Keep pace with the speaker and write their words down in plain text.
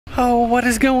Oh, what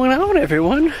is going on,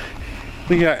 everyone?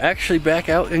 We are actually back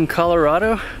out in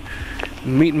Colorado.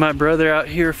 I'm meeting my brother out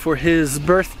here for his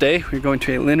birthday. We're going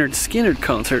to a Leonard Skinner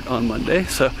concert on Monday,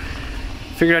 so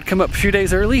figured I'd come up a few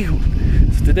days early.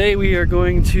 So today we are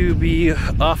going to be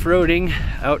off-roading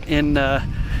out in, not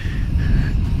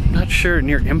sure,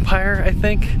 near Empire, I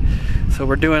think. So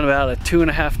we're doing about a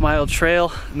 2.5 mile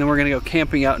trail, and then we're gonna go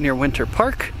camping out near Winter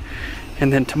Park.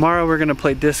 And then tomorrow we're gonna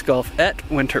play disc golf at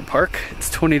Winter Park.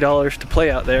 It's $20 to play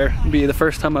out there. It'll be the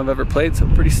first time I've ever played, so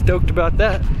I'm pretty stoked about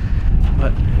that.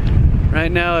 But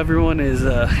right now everyone is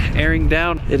airing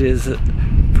down. It is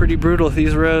pretty brutal.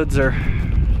 These roads are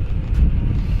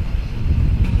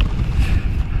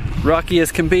rocky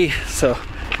as can be, so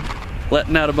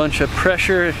letting out a bunch of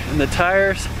pressure in the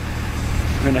tires.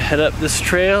 We're gonna head up this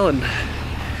trail and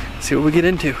see what we get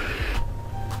into.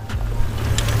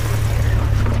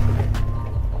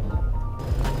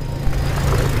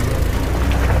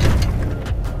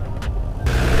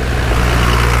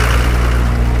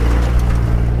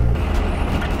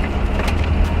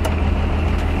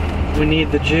 We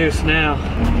need the juice now.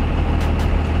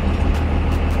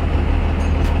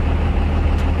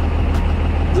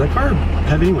 Does that car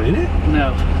have anyone in it?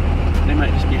 No, they might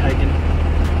just be hiking.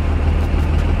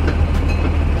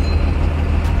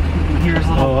 Here's a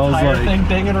little tire thing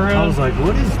banging around. I was like,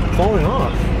 what is falling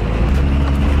off?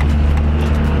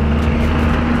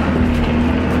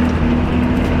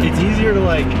 It's easier to,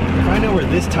 like, if I know where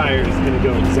this tire is going to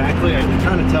go exactly, I can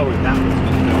kind of tell where that one's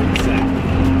going to go exactly.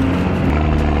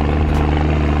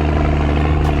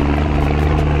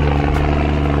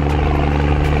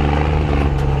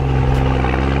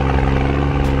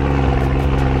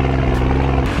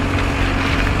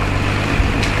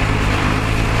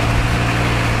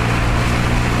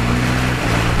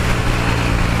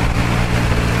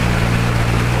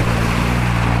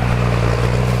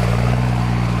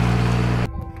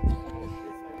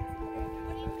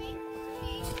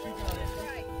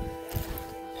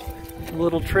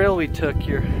 Little trail we took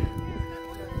here.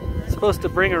 Supposed to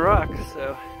bring a rock,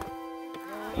 so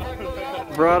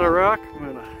brought a rock. I'm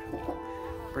gonna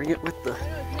bring it with the,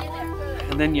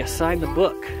 and then you sign the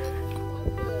book.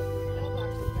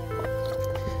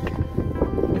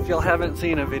 If y'all haven't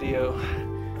seen a video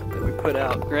that we put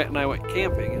out, Grant and I went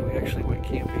camping, and we actually went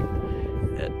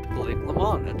camping at Loch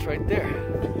Lomond. That's right there.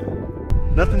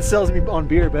 Nothing sells me on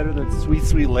beer better than sweet,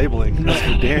 sweet labeling. That's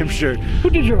for damn sure. Who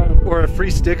did your order? Or a free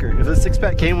sticker. If a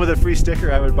 6-pack came with a free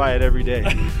sticker, I would buy it every day.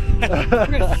 We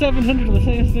got 700 of the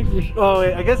same stickers. Oh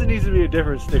wait, I guess it needs to be a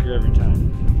different sticker every time.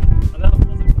 That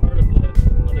wasn't part of the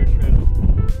other trail.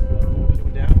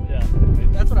 Going down? Yeah.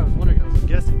 That's what I was wondering. I was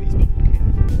guessing these people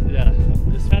came. Yeah.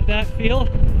 How'd that feel?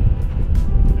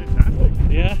 Fantastic.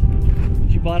 Yeah.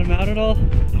 Did you bottom out at all? I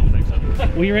don't think so.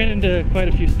 We ran into quite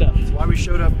a few stuff. That's why we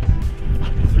showed up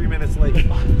 3 minutes late.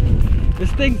 This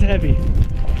thing's heavy.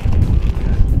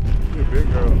 You're a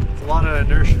big girl. It's a lot of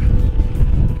inertia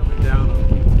coming down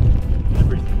on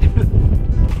everything.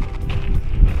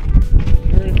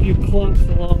 Heard a few clunks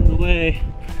along the way.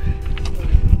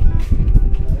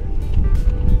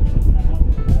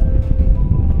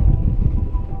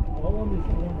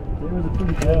 There was a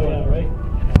pretty good one, right?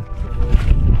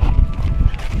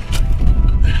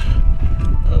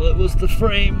 Oh, it was the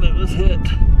frame that was hit.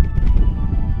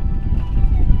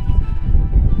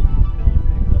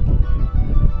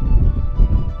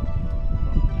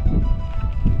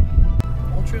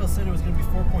 Trail said it was going to be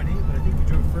 4.8, but I think we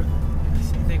drove further.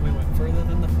 So you think we went further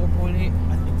than the 4.8?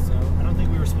 I think so. I don't think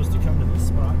we were supposed to come to this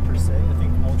spot per se. I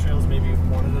think All Trails maybe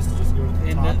wanted us to just go to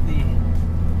the top. At the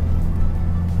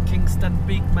Kingston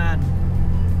Peak Mine.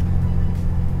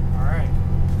 Alright.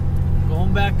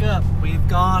 Going back up. We've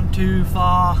gone too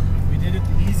far. We did it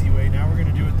the easy way. Now we're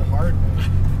going to do it the hard way.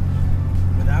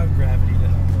 Without gravity to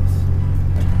help us.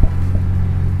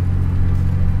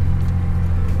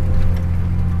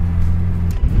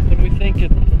 What are we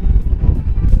thinking?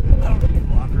 I don't need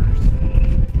blockers.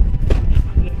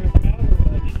 Different route or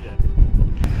what? Yeah.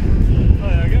 Oh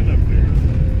yeah, I got enough beer.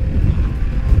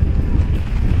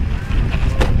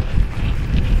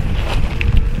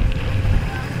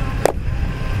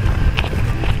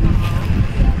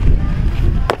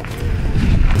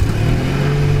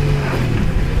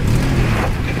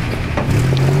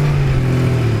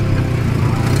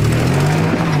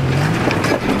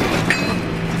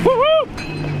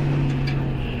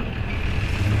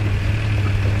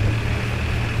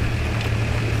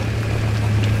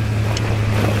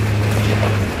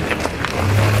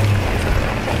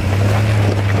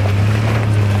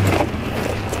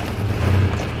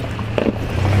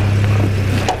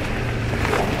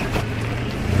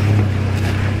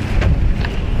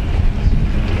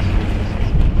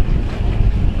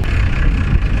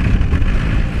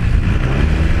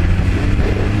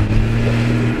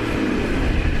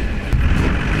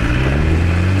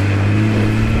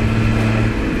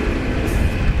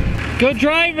 Go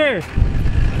driver!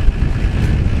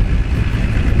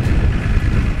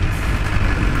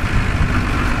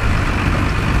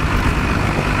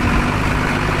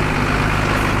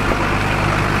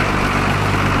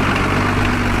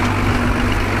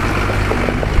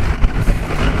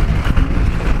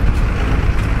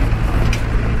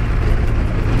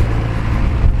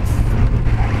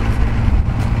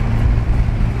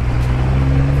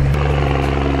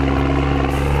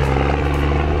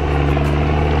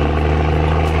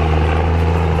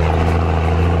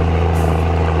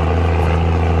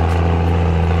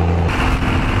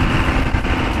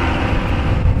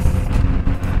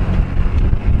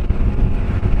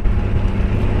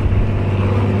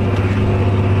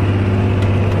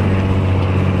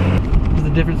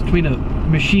 Difference between a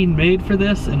machine made for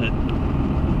this and a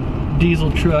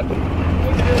diesel truck.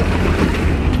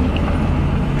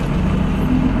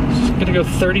 It's just gonna go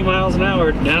 30 miles an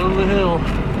hour down the hill,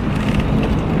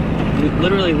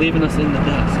 literally leaving us in the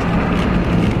dust.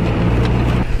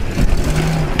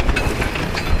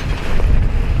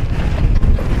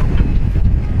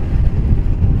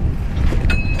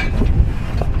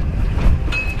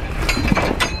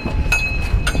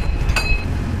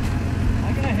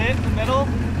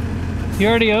 You're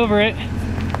already over it. I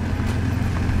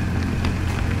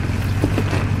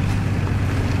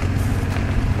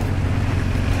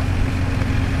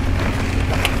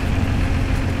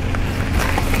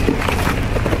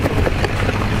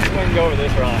can go over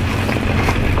this rock.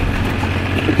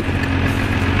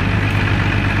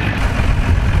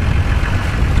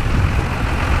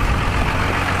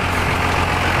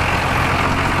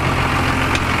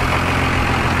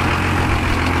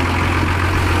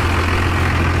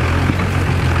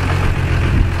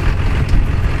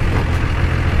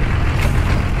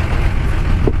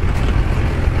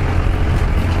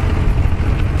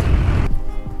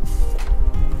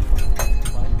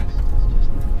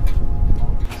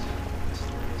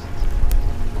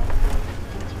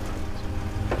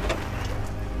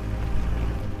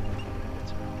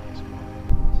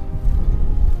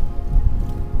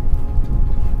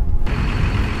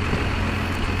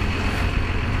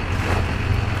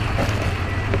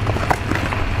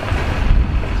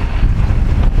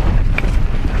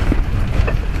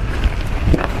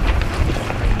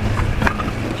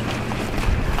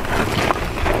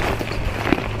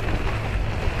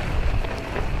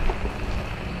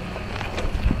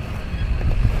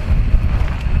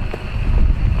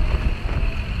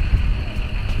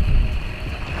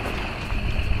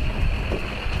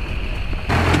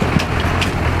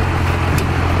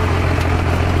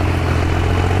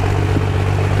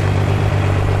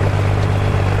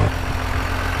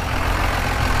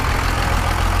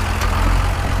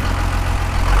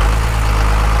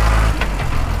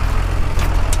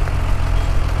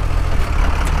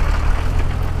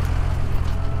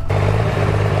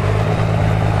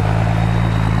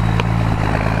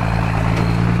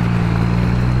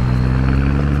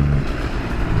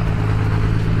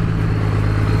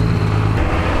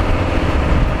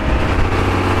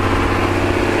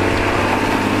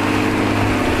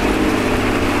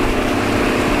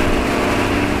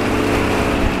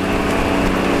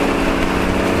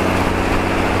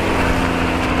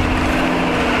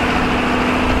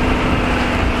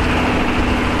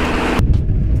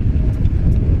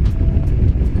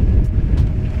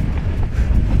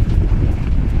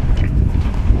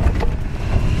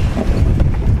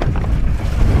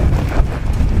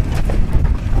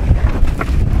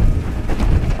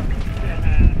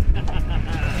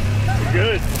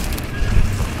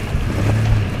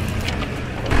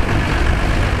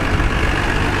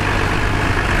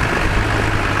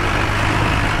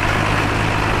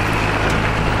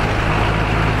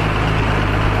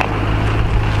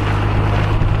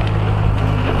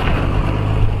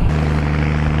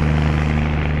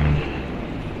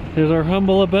 There's our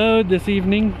humble abode this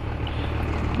evening.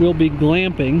 We'll be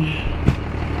glamping.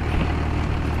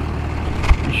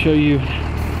 I'll show you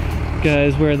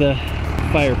guys where the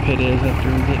fire pit is after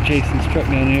we get Jason's truck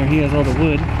down here. He has all the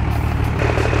wood.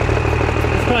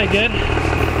 It's probably good.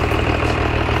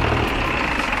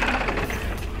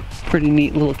 Pretty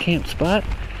neat little camp spot.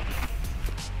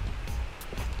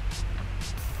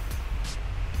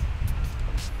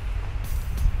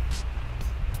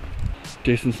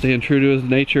 Jason's staying true to his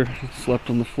nature. Slept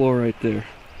on the floor right there.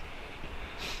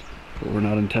 But we're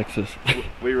not in Texas.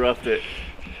 We roughed it.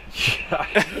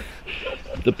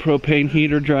 The propane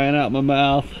heater drying out my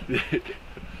mouth.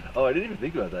 Oh, I didn't even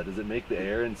think about that. Does it make the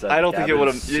air inside? I don't the think it would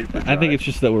have. I think it's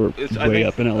just that we're way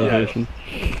up in elevation.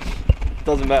 Yeah,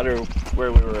 doesn't matter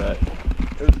where we were at.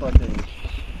 It was fucking.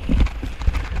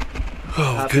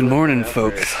 Oh, good morning,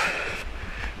 folks.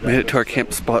 Made it to our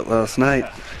camp spot last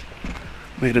night.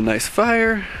 Made a nice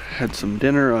fire. Had some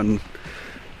dinner on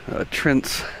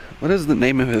Trent's. What is the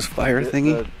name of his fire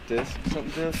thingy? Disc,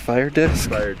 something disc? Fire disc?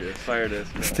 Fire disc. Fire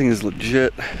disc. This thing is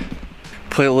legit.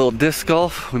 Played a little disc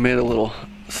golf. We made a little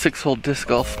 6-hole disc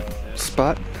golf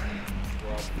spot.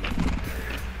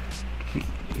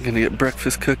 Gonna get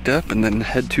breakfast cooked up and then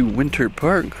head to Winter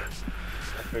Park.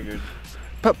 I figured.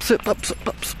 Pups it, pups it,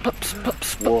 pups, pups,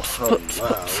 pups, pups, pups,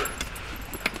 pups.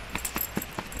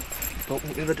 Don't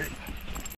make me the day.